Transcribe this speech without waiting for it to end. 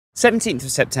17th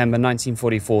of September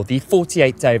 1944, the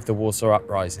 48th day of the Warsaw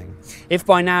Uprising. If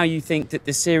by now you think that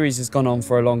this series has gone on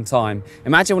for a long time,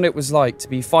 imagine what it was like to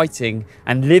be fighting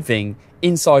and living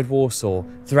inside Warsaw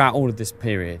throughout all of this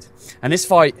period. And this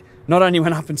fight not only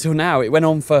went up until now, it went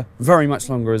on for very much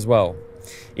longer as well.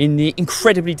 In the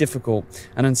incredibly difficult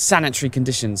and unsanitary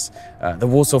conditions the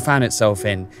Warsaw found itself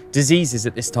in, diseases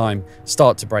at this time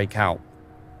start to break out.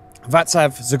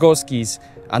 Wacław Zagorski's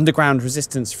underground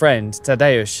resistance friend,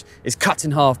 Tadeusz, is cut in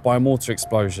half by a mortar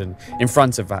explosion in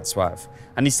front of Wacław,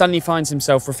 and he suddenly finds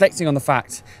himself reflecting on the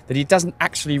fact that he doesn't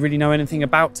actually really know anything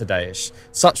about Tadeusz.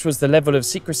 Such was the level of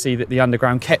secrecy that the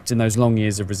underground kept in those long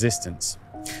years of resistance.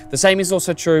 The same is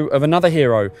also true of another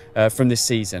hero from this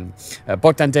season,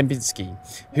 Bogdan Dębicki,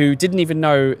 who didn't even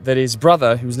know that his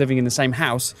brother, who was living in the same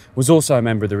house, was also a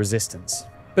member of the resistance.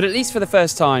 But at least for the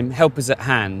first time, help is at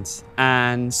hand,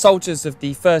 and soldiers of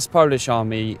the 1st Polish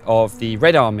Army of the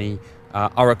Red Army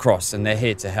are across, and they're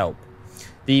here to help.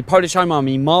 The Polish Home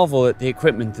Army marvel at the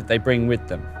equipment that they bring with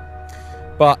them.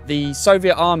 But the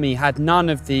Soviet Army had none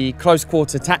of the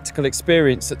close-quarter tactical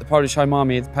experience that the Polish Home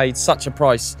Army had paid such a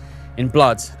price in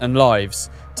blood and lives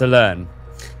to learn.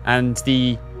 And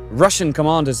the Russian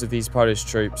commanders of these Polish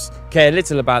troops care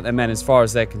little about their men as far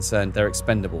as they're concerned. They're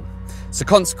expendable. So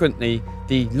consequently,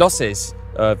 the losses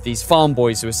of these farm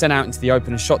boys who were sent out into the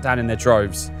open and shot down in their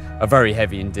droves are very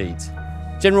heavy indeed.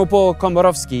 General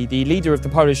Komorowski, the leader of the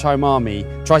Polish Home Army,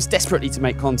 tries desperately to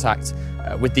make contact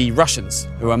with the Russians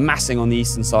who are massing on the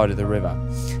eastern side of the river.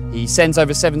 He sends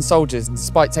over 7 soldiers, and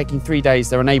despite taking 3 days,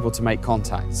 they're unable to make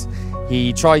contact.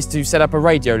 He tries to set up a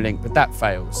radio link, but that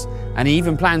fails. And he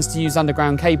even plans to use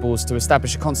underground cables to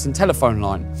establish a constant telephone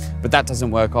line, but that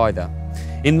doesn't work either.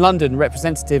 In London,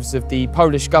 representatives of the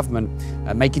Polish government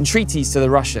are making treaties to the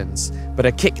Russians, but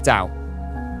are kicked out.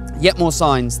 Yet more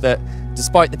signs that,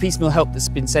 despite the piecemeal help that's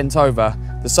been sent over,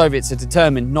 the Soviets are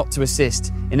determined not to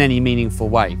assist in any meaningful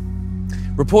way.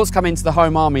 Reports come into the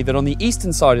Home Army that on the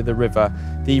eastern side of the river,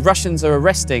 the Russians are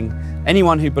arresting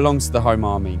anyone who belongs to the Home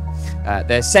Army.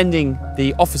 They're sending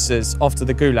the officers off to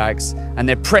the gulags, and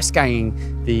they're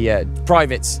press-ganging the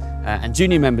privates and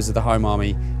junior members of the Home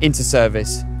Army into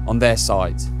service on their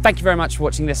side. Thank you very much for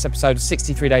watching this episode of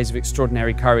 63 Days of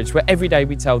Extraordinary Courage, where every day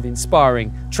we tell the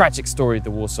inspiring, tragic story of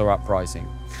the Warsaw Uprising.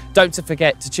 Don't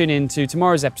forget to tune in to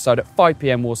tomorrow's episode at 5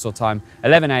 p.m. Warsaw time,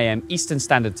 11 a.m. Eastern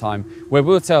Standard Time, where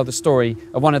we'll tell the story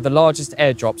of one of the largest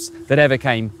airdrops that ever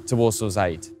came to Warsaw's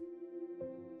aid.